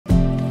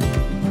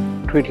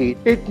treaty,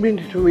 it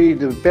means to me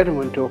the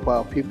betterment of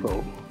our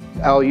people.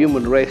 Our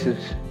human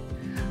races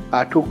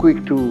are too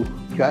quick to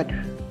judge,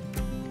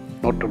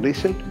 not to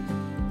listen.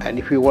 And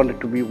if we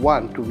wanted to be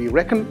one, to be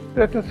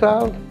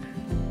reconciled,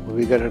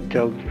 we got to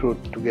tell the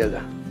truth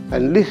together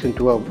and listen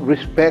to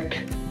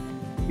respect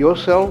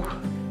yourself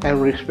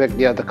and respect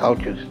the other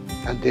cultures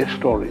and their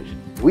stories.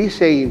 We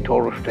say in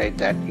Torres Strait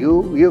that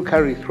you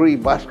carry 3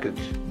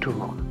 baskets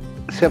to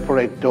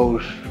separate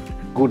those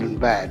good and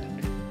bad.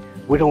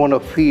 We don't want to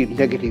feed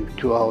negative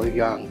to our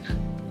young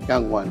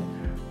ones.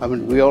 I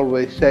mean, we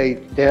always say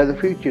they are the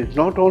future,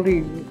 not only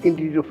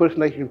Indigenous First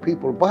Nation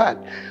people,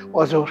 but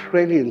as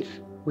Australians,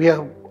 we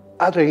have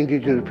other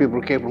Indigenous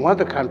people came from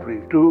other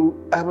countries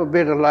to have a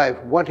better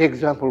life. What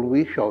example are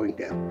we showing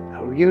them?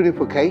 A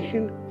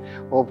unification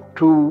of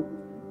 2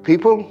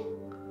 people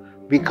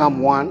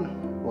become one,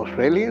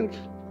 Australians,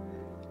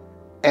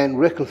 and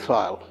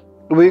reconcile.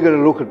 We're going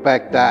to look at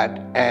back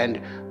that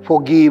and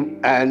forgive,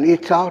 and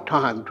it's our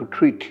time to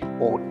treat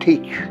or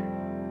teach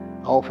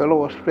our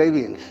fellow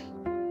Australians